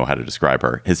don't know how to describe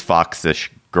her, his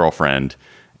Fox-ish girlfriend,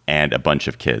 and a bunch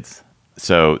of kids.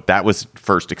 So that was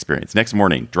first experience. Next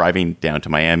morning, driving down to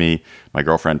Miami, my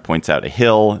girlfriend points out a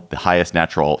hill, the highest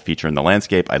natural feature in the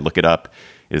landscape. I look it up.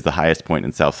 It is the highest point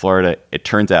in South Florida. It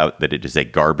turns out that it is a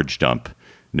garbage dump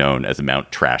known as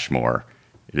Mount Trashmore.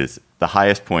 It is the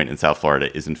highest point in South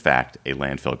Florida is, in fact, a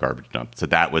landfill garbage dump. So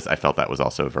I felt that was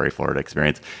also a very Florida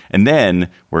experience. And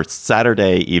then we're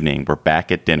Saturday evening. We're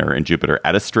back at dinner in Jupiter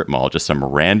at a strip mall, just some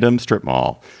random strip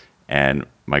mall. And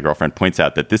my girlfriend points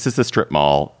out that this is the strip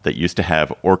mall that used to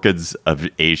have Orchids of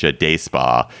Asia Day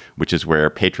Spa, which is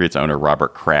where Patriots owner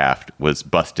Robert Kraft was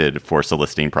busted for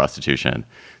soliciting prostitution.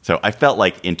 So I felt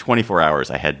like in 24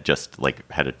 hours, I had just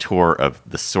had a tour of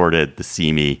the sordid, the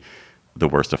seamy, the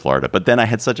worst of Florida. But then I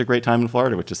had such a great time in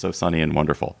Florida, which is so sunny and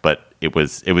wonderful. But it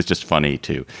was just funny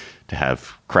to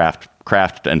have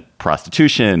Kraft and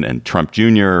prostitution and Trump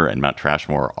Jr. and Mount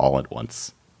Trashmore all at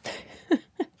once.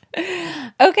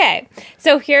 Okay,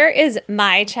 so here is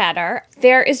my chatter.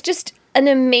 There is just an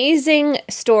amazing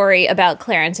story about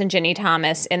Clarence and Ginny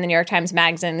Thomas in the New York Times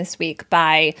Magazine this week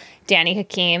by Danny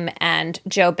Hakim and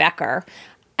Joe Becker.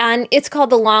 And it's called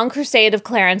The Long Crusade of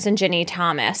Clarence and Ginny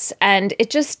Thomas. And it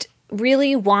just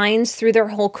really winds through their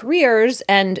whole careers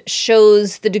and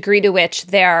shows the degree to which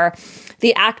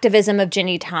the activism of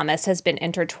Ginny Thomas has been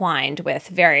intertwined with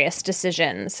various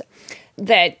decisions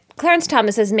that Clarence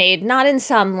Thomas has made, not in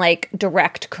some like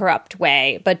direct corrupt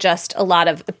way, but just a lot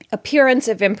of appearance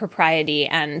of impropriety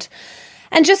and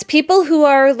just people who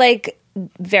are like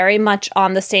very much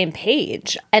on the same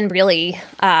page and really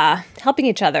helping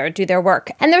each other do their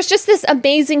work. And there's just this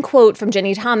amazing quote from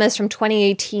Ginny Thomas from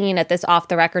 2018 at this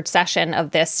off-the-record session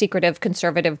of this secretive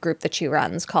conservative group that she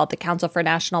runs called the Council for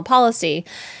National Policy.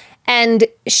 And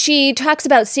she talks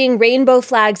about seeing rainbow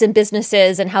flags in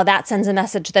businesses and how that sends a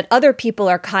message that other people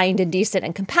are kind and decent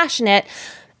and compassionate,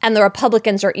 and the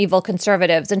Republicans are evil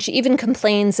conservatives. And she even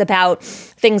complains about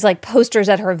things like posters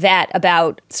at her vet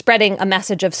about spreading a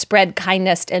message of spread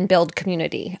kindness and build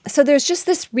community. So there's just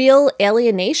this real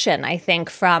alienation, I think,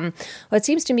 from what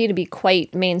seems to me to be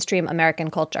quite mainstream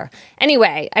American culture.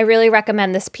 Anyway, I really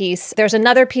recommend this piece. There's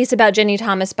another piece about Ginny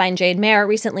Thomas by Jane Mayer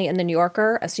recently in The New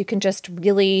Yorker, so you can just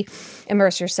really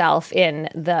immerse yourself in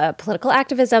the political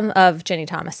activism of Ginny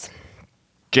Thomas.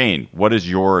 Jane, what is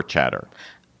your chatter?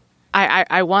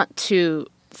 I want to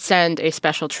send a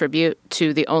special tribute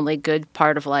to the only good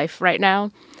part of life right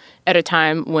now, at a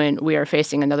time when we are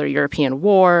facing another European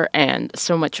war and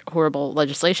so much horrible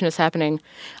legislation is happening.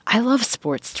 I love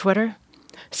sports Twitter.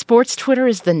 Sports Twitter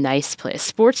is the nice place.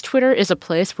 Sports Twitter is a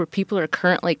place where people are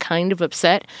currently kind of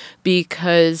upset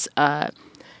because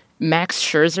Max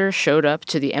Scherzer showed up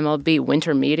to the MLB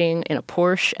winter meeting in a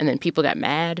Porsche, and then people got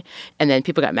mad, and then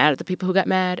people got mad at the people who got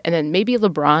mad, and then maybe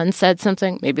LeBron said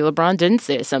something, maybe LeBron didn't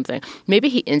say something, maybe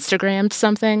he Instagrammed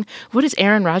something. What is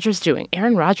Aaron Rodgers doing?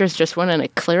 Aaron Rodgers just went on a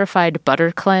clarified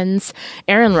butter cleanse.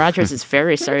 Aaron Rodgers is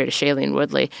very sorry to Shailene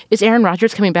Woodley. Is Aaron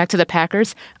Rodgers coming back to the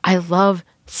Packers? I love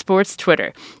sports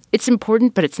Twitter. It's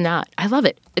important, but it's not. I love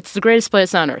it. It's the greatest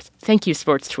place on earth. Thank you,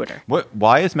 sports Twitter.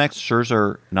 Why is Max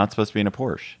Scherzer not supposed to be in a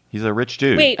Porsche? He's a rich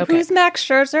dude. Wait, okay. Who's Max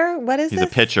Scherzer? What is He's this?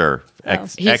 a pitcher.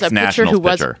 He's a pitcher who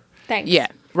was. Thanks. Yeah.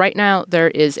 Right now, there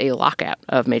is a lockout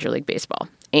of Major League Baseball,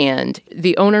 and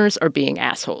the owners are being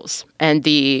assholes. And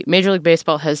the Major League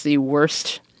Baseball has the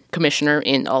worst commissioner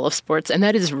in all of sports, and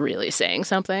that is really saying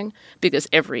something because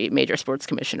every major sports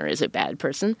commissioner is a bad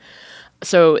person.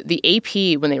 So the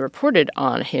AP, when they reported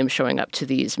on him showing up to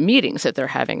these meetings that they're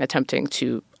having, attempting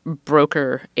to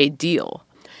broker a deal,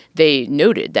 they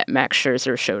noted that Max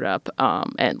Scherzer showed up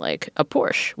and like a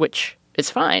Porsche, which is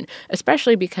fine,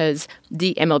 especially because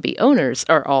the MLB owners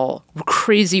are all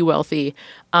crazy wealthy.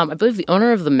 I believe the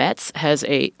owner of the Mets has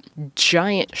a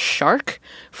giant shark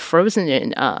frozen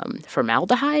in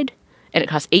formaldehyde, and it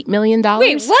costs $8 million.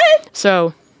 Wait, what?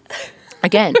 So,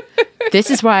 again, this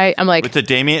is why I'm like...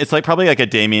 It's like probably like a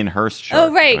Damien Hirst shark.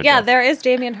 Oh, right. Yeah, there is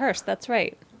Damien Hirst. That's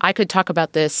right. I could talk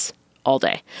about this all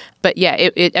day. But yeah,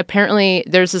 it apparently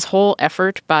there's this whole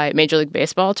effort by Major League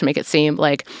Baseball to make it seem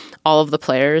like all of the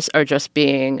players are just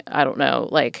being, I don't know,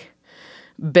 like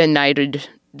benighted,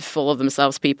 full of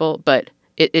themselves people, but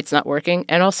it's not working.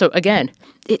 And also, again,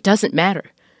 it doesn't matter.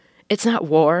 It's not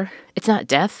war. It's not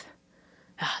death.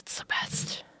 It's the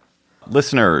best.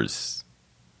 Listeners,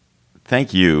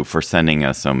 thank you for sending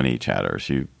us so many chatters.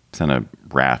 You sent a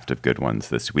raft of good ones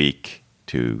this week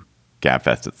to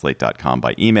gabfest@slate.com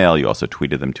by email. You also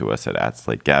tweeted them to us at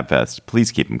 @SlateGabFest.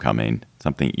 Please keep them coming.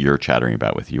 Something you're chattering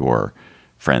about with your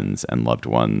friends and loved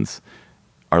ones.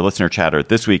 Our listener chatter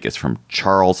this week is from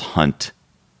Charles Hunt,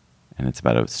 and it's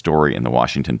about a story in the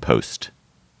Washington Post.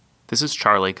 This is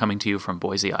Charlie coming to you from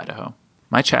Boise, Idaho.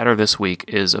 My chatter this week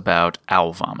is about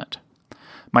owl vomit.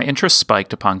 My interest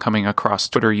spiked upon coming across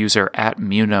Twitter user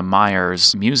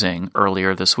 @MunaMyers musing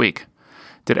earlier this week.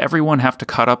 Did everyone have to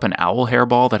cut up an owl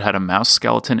hairball that had a mouse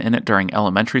skeleton in it during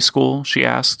elementary school, she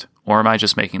asked, or am I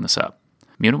just making this up?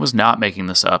 Muna was not making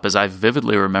this up, as I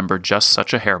vividly remember just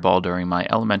such a hairball during my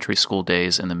elementary school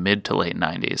days in the mid to late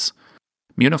 90s.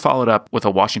 Muna followed up with a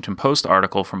Washington Post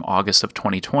article from August of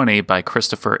 2020 by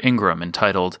Christopher Ingram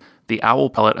entitled, "The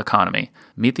Owl Pellet Economy: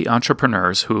 Meet the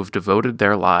Entrepreneurs Who Have Devoted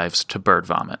Their Lives to Bird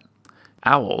Vomit."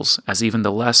 Owls, as even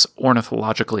the less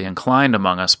ornithologically inclined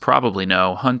among us probably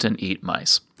know, hunt and eat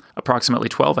mice. Approximately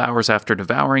 12 hours after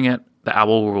devouring it, the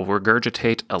owl will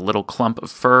regurgitate a little clump of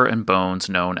fur and bones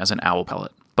known as an owl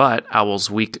pellet. But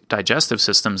owls' weak digestive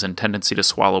systems and tendency to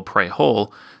swallow prey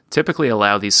whole typically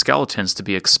allow these skeletons to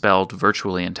be expelled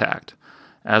virtually intact.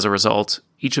 As a result,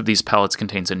 Each of these pellets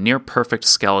contains a near-perfect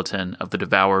skeleton of the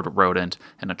devoured rodent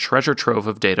and a treasure trove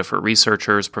of data for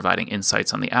researchers, providing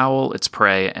insights on the owl, its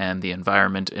prey, and the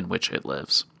environment in which it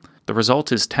lives. The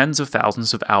result is tens of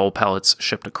thousands of owl pellets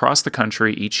shipped across the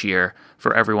country each year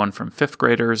for everyone from 5th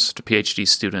graders to PhD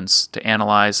students to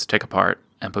analyze, take apart,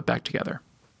 and put back together.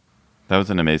 That was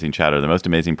an amazing chatter. The most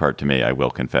amazing part to me, I will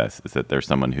confess, is that there's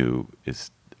someone who is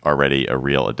already a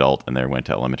real adult and they went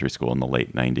to elementary school in the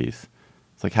late 90s.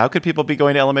 It's like, how could people be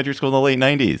going to elementary school in the late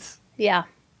 90s? Yeah.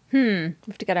 We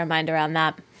have to get our mind around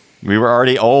that. We were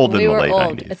already old in the late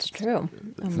 90s. It's true.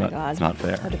 Oh my God. It's not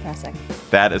fair. So depressing.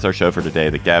 That is our show for today.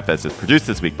 The Gabfest is produced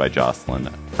this week by Jocelyn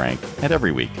Frank, and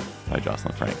every week by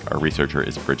Jocelyn Frank. Our researcher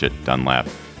is Bridget Dunlap.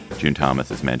 June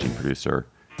Thomas is managing producer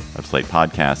of Slate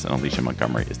Podcasts, and Alicia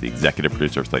Montgomery is the executive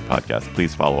producer of Slate Podcasts.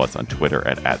 Please follow us on Twitter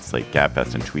at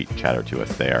 @SlateGabfest and tweet chatter to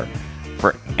us there.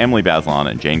 For Emily Bazelon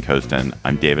and Jane Coaston,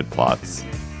 I'm David Plotz.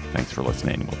 Thanks for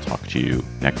listening. We'll talk to you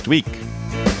next week.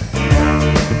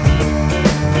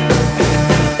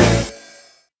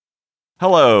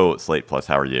 Hello, Slate Plus.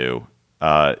 How are you?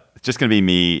 It's just going to be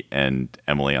me and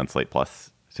Emily on Slate Plus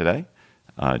today.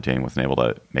 Jane wasn't able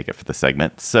to make it for the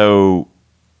segment. So,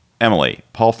 Emily,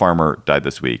 Paul Farmer died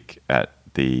this week at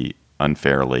the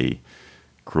unfairly,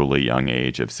 cruelly young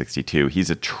age of 62.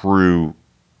 He's a true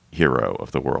hero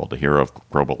of the world, a hero of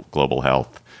global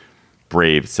health,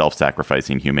 brave,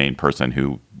 self-sacrificing, humane person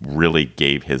who really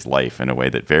gave his life in a way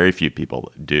that very few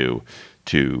people do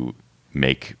to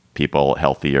make people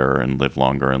healthier and live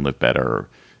longer and live better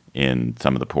in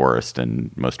some of the poorest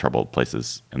and most troubled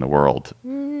places in the world.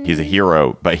 He's a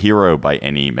hero by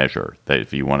any measure. That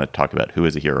if you want to talk about who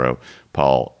is a hero,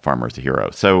 Paul Farmer is a hero.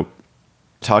 So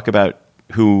talk about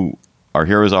who our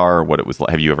heroes are, what it was like.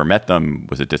 Have you ever met them?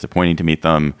 Was it disappointing to meet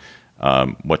them?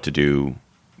 What to do,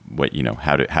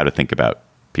 how to think about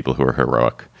people who are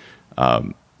heroic.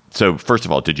 So first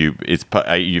of all, if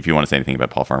you want to say anything about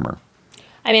Paul Farmer?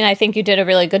 I mean, I think you did a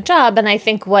really good job. And I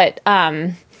think there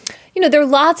are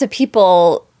lots of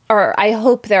people, or I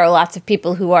hope there are lots of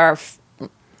people who are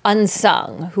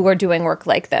unsung, who are doing work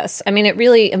like this. I mean, it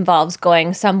really involves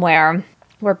going somewhere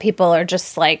where people are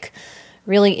just like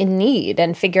really in need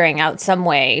and figuring out some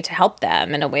way to help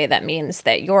them in a way that means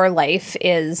that your life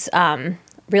is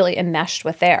really enmeshed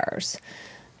with theirs.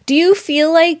 Do you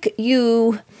feel like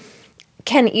you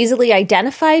can easily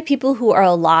identify people who are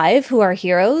alive, who are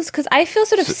heroes? Because I feel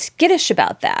sort of skittish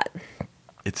about that.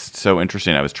 It's so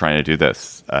interesting. I was trying to do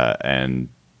this, and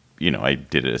I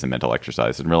did it as a mental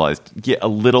exercise and realized, a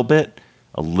little bit,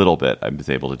 I was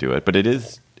able to do it, but it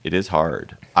is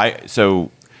hard.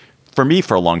 So for me,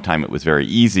 for a long time, it was very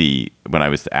easy when I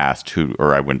was asked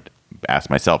I wouldn't ask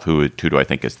myself, who do I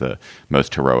think is the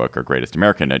most heroic or greatest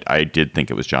American? I did think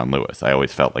it was John Lewis. I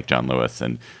always felt like John Lewis,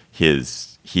 and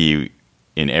he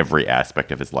in every aspect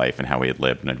of his life and how he had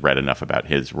lived, and I'd read enough about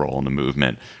his role in the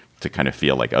movement to kind of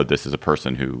feel like, oh, this is a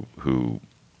person who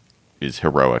is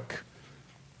heroic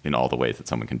in all the ways that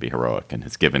someone can be heroic, and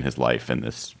has given his life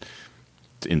in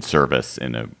service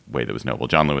in a way that was noble.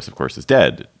 John Lewis, of course, is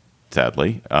dead,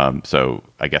 sadly. So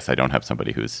I guess I don't have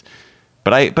somebody who's,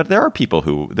 but there are people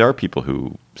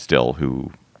who still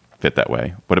fit that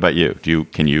way. What about you?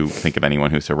 Can you think of anyone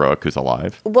who's heroic who's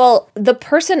alive? Well, the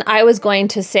person I was going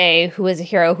to say who is a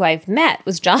hero who I've met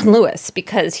was John Lewis,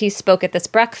 because he spoke at this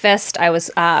breakfast. I was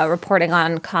reporting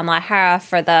on Kamala Harris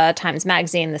for the Times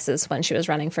Magazine. This is when she was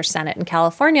running for Senate in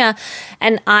California.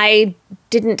 And I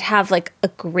didn't have like a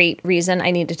great reason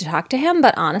I needed to talk to him.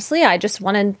 But honestly, I just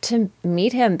wanted to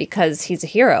meet him because he's a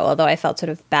hero, although I felt sort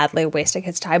of badly wasting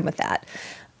his time with that.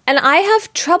 And I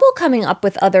have trouble coming up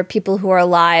with other people who are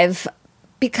alive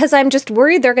because I'm just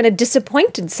worried they're going to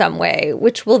disappoint in some way,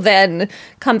 which will then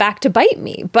come back to bite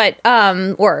me. But,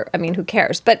 who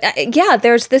cares? But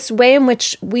there's this way in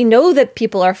which we know that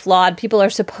people are flawed. People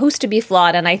are supposed to be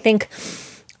flawed. And I think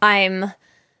That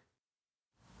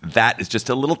is just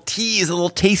a little tease, a little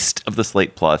taste of the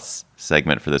Slate Plus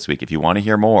segment for this week. If you want to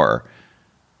hear more,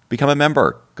 become a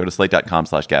member. Go to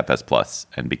slate.com/GabFestPlus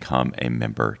and become a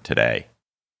member today.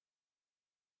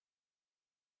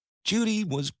 Judy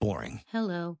was boring.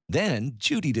 Hello. Then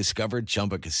Judy discovered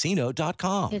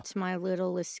ChumbaCasino.com. It's my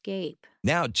little escape.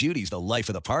 Now Judy's the life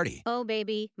of the party. Oh,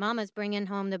 baby, mama's bringing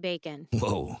home the bacon.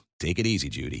 Whoa, take it easy,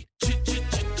 Judy.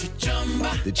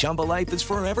 The Chumba life is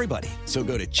for everybody. So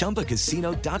go to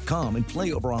ChumbaCasino.com and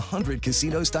play over 100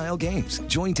 casino-style games.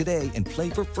 Join today and play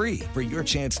for free for your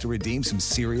chance to redeem some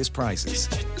serious prizes.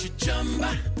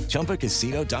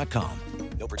 ChumbaCasino.com.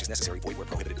 No purchase necessary. Void where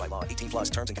prohibited by law.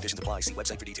 18+ terms and conditions apply. See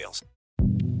website for details.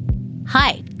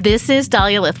 Hi, this is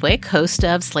Dahlia Lithwick, host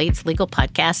of Slate's legal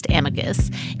podcast, Amicus.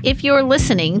 If you're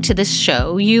listening to this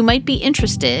show, you might be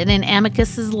interested in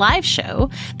Amicus's live show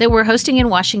that we're hosting in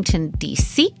Washington,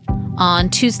 D.C. on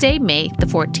Tuesday, May the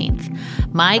 14th.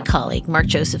 My colleague, Mark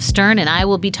Joseph Stern, and I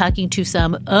will be talking to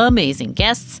some amazing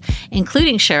guests,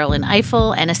 including Sherrilyn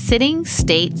Ifill and a sitting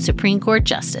state Supreme Court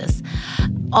justice,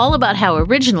 all about how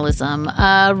originalism,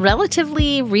 a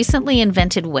relatively recently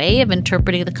invented way of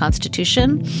interpreting the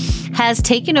Constitution, has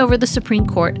taken over the Supreme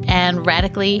Court and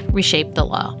radically reshaped the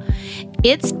law.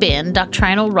 It's been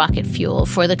doctrinal rocket fuel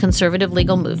for the conservative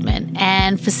legal movement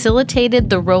and facilitated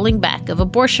the rolling back of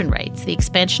abortion rights, the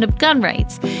expansion of gun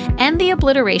rights, and the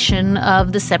obliteration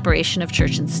of the separation of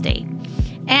church and state.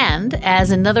 And as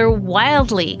another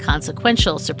wildly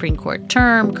consequential Supreme Court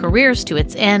term careers to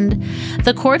its end,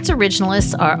 the court's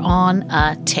originalists are on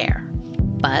a tear.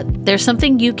 But there's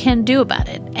something you can do about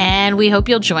it, and we hope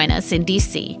you'll join us in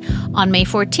D.C. on May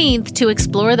 14th to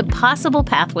explore the possible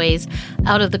pathways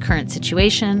out of the current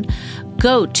situation.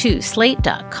 Go to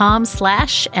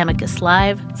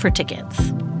slate.com/amicuslive for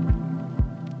tickets.